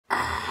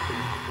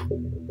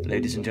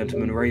Ladies and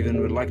gentlemen,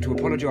 Raven would like to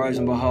apologise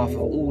on behalf of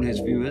all his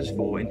viewers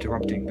for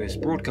interrupting this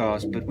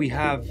broadcast, but we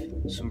have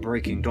some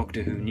breaking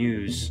Doctor Who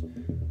news.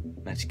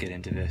 Let's get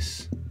into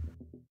this.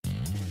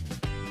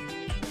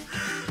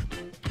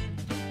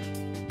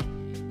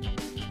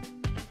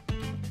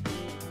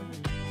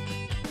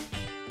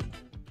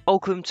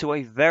 Welcome to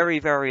a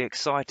very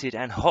excited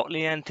and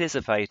hotly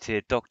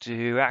anticipated Doctor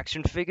Who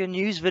action figure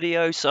news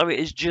video. So it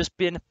has just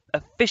been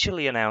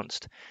officially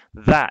announced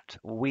that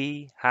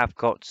we have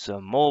got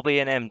some more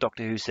B&M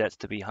Doctor Who sets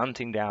to be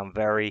hunting down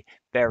very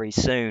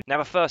soon. Now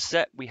the first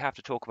set we have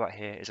to talk about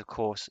here is of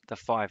course the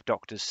 5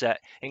 Doctors set,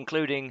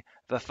 including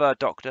the 3rd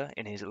Doctor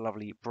in his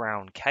lovely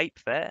brown cape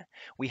there.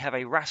 We have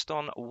a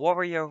Raston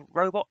warrior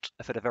robot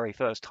for the very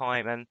first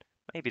time, and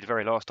maybe the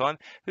very last time,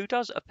 who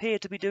does appear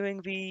to be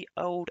doing the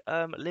old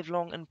live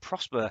long and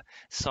prosper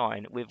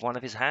sign with one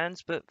of his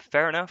hands, but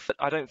fair enough. But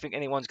I don't think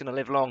anyone's going to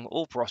live long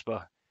or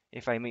prosper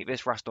if they meet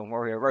this Raston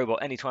Warrior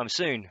robot anytime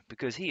soon,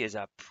 because he is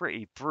a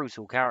pretty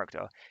brutal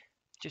character.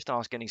 Just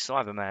ask any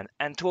Cyberman.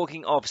 And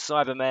talking of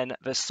Cybermen,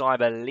 the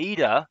Cyber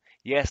Leader,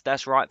 yes,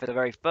 that's right, for the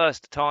very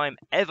first time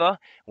ever,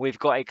 we've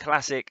got a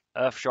classic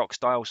Earthshock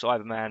style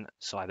Cyberman,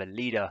 Cyber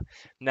Leader.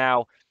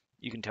 Now,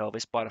 you can tell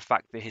this by the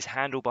fact that his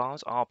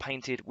handlebars are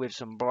painted with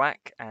some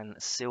black and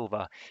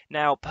silver.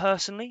 Now,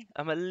 personally,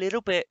 I'm a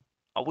little bit,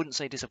 I wouldn't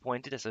say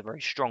disappointed, that's a very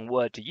strong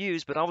word to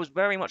use, but I was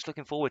very much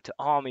looking forward to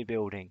army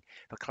building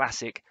the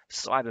classic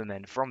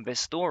Cybermen from this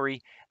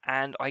story,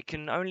 and I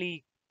can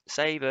only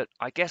say that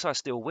I guess I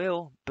still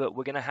will, but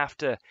we're going to have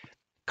to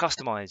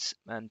customize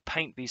and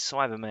paint these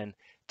Cybermen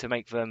to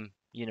make them,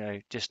 you know,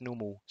 just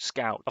normal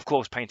scout. Of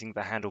course, painting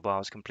the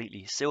handlebars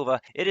completely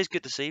silver. It is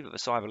good to see that the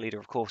Cyber Leader,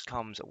 of course,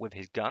 comes with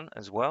his gun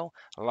as well.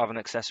 I love an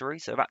accessory,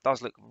 so that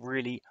does look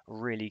really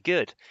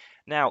good.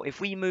 Now, if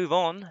we move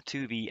on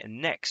to the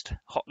next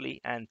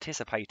hotly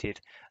anticipated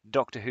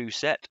Doctor Who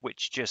set,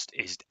 which just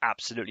is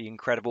absolutely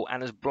incredible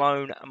and has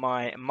blown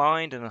my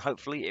mind, and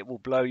hopefully it will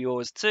blow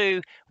yours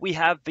too, we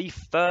have the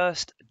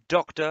first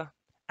Doctor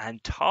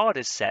and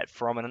TARDIS set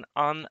from an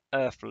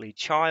unearthly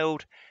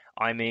child.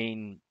 I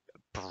mean,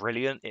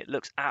 brilliant. It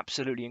looks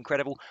absolutely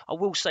incredible. I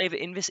will say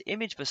that in this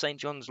image, the St.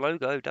 John's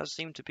logo does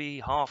seem to be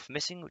half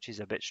missing, which is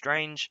a bit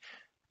strange.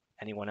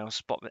 Anyone else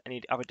spot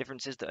any other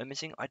differences that are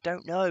missing? I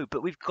don't know,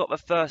 but we've got the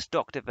first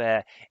Doctor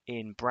there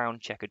in brown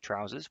checkered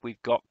trousers.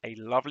 We've got a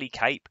lovely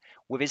cape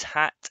with his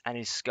hat and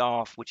his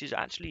scarf, which is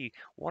actually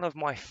one of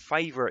my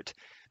favourite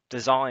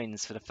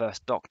designs for the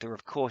first Doctor.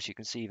 Of course, you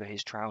can see that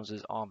his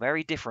trousers are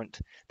very different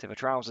to the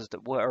trousers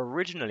that were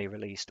originally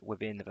released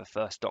within the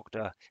first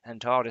Doctor and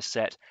TARDIS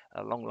set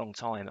a long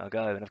time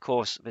ago. And of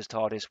course, this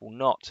TARDIS will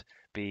not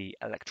be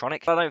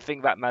electronic. I don't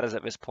think that matters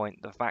at this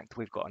point. The fact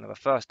we've got another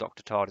first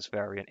Doctor TARDIS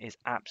variant is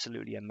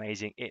absolutely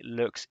amazing. It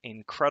looks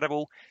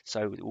incredible,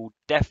 so we'll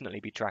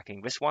definitely be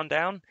tracking this one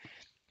down.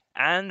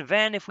 And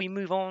then if we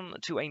move on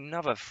to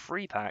another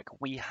free pack,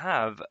 we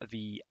have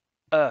the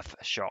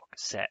Earthshock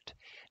set.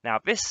 Now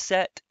this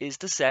set is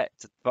the set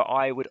that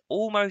I would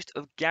almost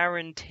have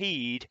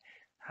guaranteed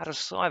had a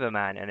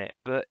Cyberman in it,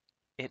 but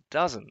it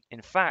doesn't.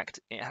 In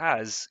fact, it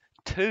has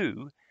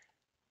 2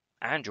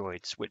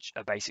 androids, which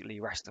are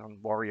basically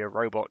Raston warrior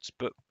robots,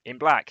 but in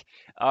black.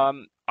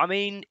 I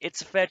mean,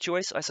 it's a fair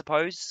choice, I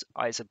suppose.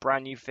 It's a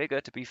brand new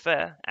figure, to be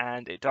fair,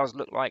 and it does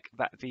look like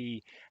that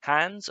the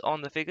hands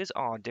on the figures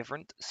are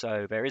different,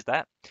 so there is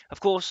that. Of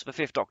course, the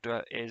 5th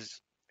Doctor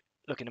is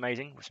looking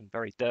amazing with some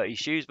very dirty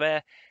shoes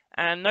there.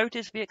 And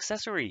notice the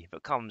accessory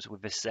that comes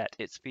with this set.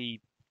 It's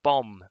the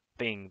bomb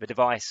thing, the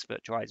device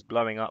that tries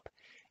blowing up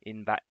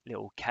in that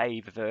little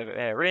cave that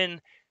they're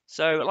in.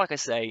 So, like I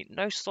say,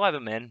 no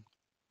Cybermen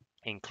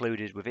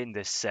included within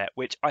this set,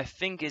 which I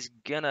think is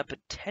gonna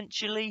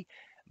potentially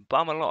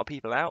bum a lot of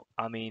people out.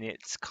 I mean,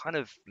 it's kind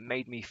of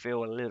made me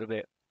feel a little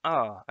bit,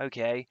 oh,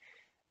 okay.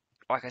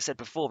 Like I said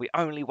before, the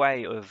only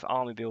way of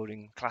army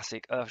building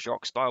classic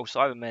Earthshock style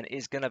Cybermen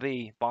is going to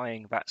be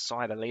buying that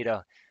Cyber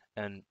Leader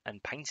and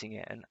painting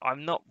it. And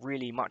I'm not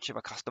really much of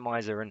a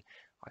customizer, and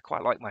I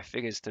quite like my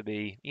figures to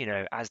be, you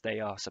know, as they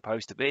are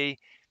supposed to be.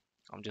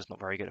 I'm just not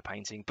very good at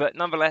painting. But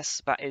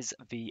nonetheless, that is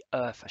the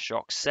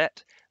Earthshock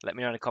set. Let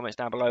me know in the comments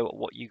down below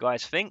what you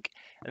guys think.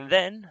 And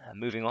then,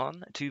 moving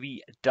on to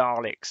the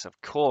Daleks. Of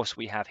course,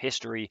 we have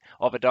History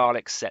of the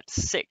Daleks set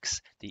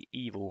 6, The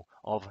Evil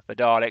of the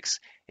Daleks.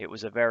 It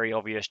was a very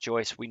obvious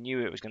choice. We knew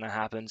it was going to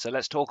happen. So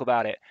let's talk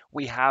about it.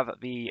 We have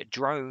the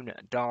Drone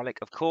Dalek,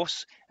 of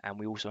course. And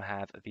we also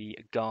have the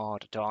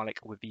Guard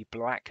Dalek with the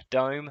black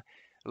dome.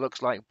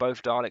 Looks like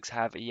both Daleks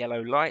have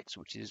yellow lights,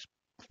 which is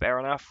fair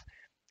enough.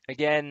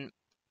 Again,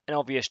 an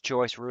obvious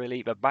choice,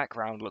 really. The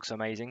background looks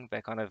amazing.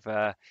 They're kind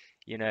of,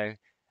 you know,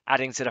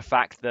 adding to the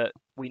fact that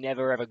we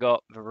never ever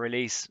got the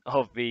release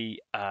of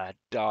the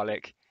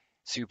Dalek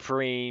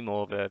Supreme,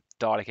 or the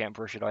Dalek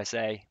Emperor, should I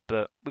say.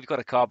 But we've got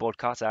a cardboard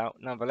cutout,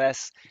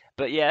 nonetheless.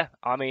 But yeah,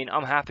 I mean,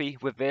 I'm happy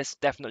with this.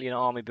 Definitely an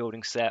army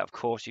building set. Of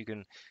course, you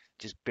can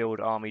just build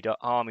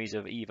armies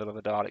of Evil of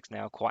the Daleks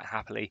now quite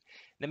happily.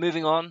 Then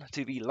moving on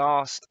to the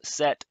last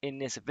set in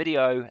this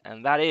video,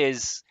 and that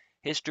is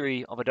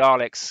History of the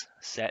Daleks,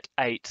 Set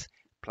 8,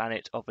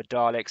 Planet of the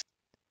Daleks.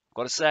 I've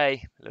got to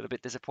say, a little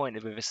bit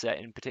disappointed with this set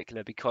in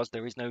particular because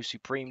there is no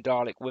Supreme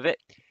Dalek with it.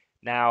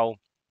 Now,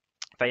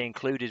 they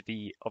included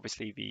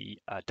obviously the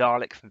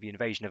Dalek from the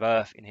Invasion of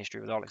Earth in History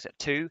of the Daleks Set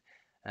 2,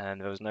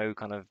 and there was no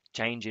kind of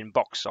change in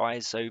box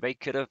size, so they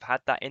could have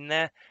had that in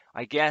there.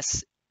 I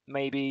guess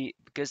maybe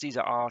because these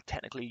are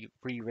technically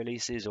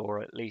re-releases,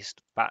 or at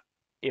least that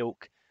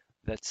ilk,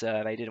 that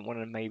they didn't want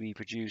to maybe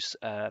produce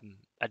a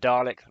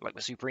Dalek like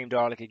the Supreme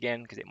Dalek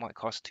again because it might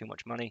cost too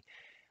much money.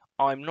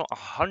 I'm not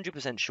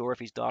 100% sure if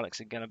these Daleks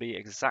are going to be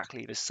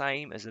exactly the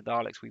same as the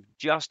Daleks we've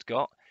just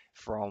got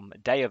from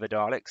Day of the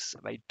Daleks.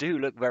 They do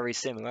look very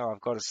similar,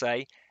 I've got to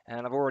say,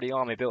 and I've already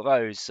army built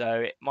those, so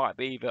it might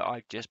be that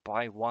I just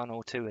buy 1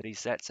 or 2 of these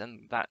sets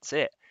and that's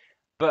it.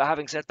 But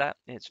having said that,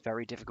 it's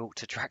very difficult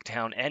to track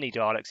down any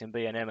Daleks in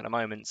B&M at the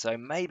moment, so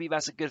maybe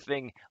that's a good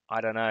thing.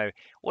 I don't know.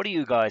 What do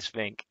you guys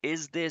think?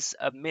 Is this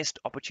a missed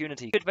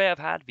opportunity? Could they have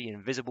had the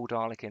invisible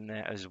Dalek in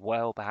there as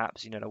well,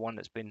 perhaps? You know, the one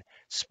that's been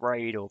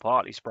sprayed or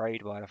partly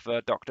sprayed by the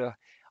third Doctor?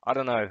 I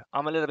don't know.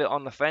 I'm a little bit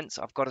on the fence,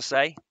 I've got to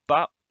say,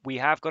 but we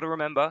have got to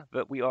remember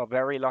that we are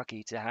very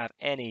lucky to have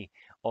any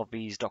of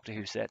these Doctor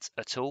Who sets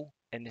at all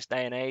in this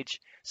day and age.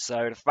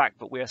 So the fact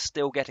that we are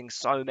still getting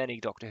so many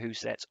Doctor Who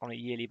sets on a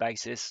yearly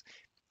basis,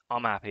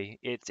 I'm happy.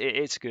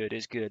 It's good.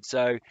 It's good.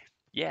 So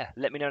yeah,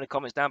 let me know in the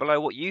comments down below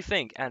what you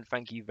think, and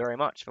thank you very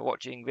much for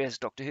watching this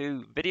Doctor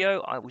Who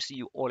video. I will see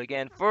you all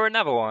again for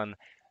another one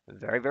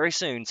very, very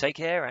soon. Take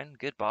care and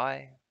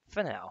goodbye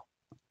for now.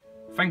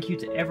 Thank you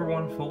to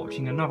everyone for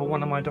watching another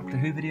one of my Doctor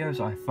Who videos.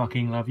 I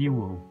fucking love you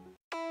all.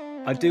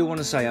 I do want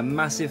to say a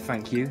massive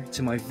thank you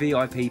to my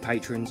VIP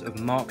patrons of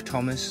Mark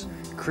Thomas,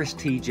 Chris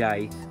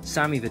TJ,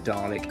 Sammy the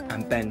Dalek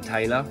and Ben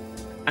Taylor.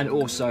 And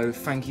also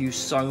thank you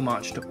so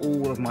much to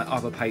all of my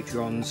other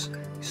patrons: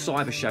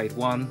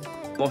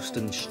 Cybershade1,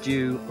 Boston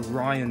Stew,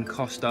 Ryan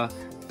Costa,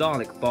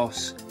 Dalek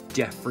Boss,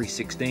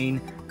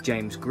 Jeff316,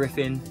 James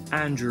Griffin,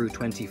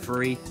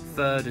 Andrew23,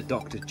 Third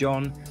Dr.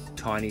 John,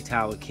 Tiny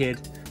Tower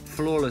Kid,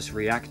 Flawless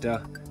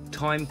Reactor,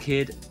 Time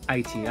Kid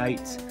 88,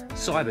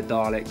 Cyber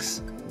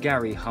Daleks,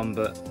 Gary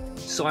Humbert,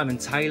 Simon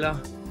Taylor,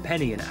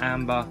 Penny and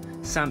Amber,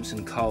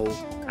 Samson Cole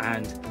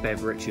and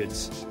Bev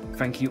Richards.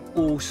 Thank you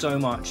all so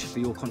much for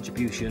your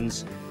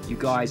contributions. You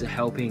guys are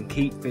helping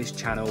keep this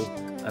channel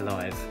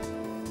alive.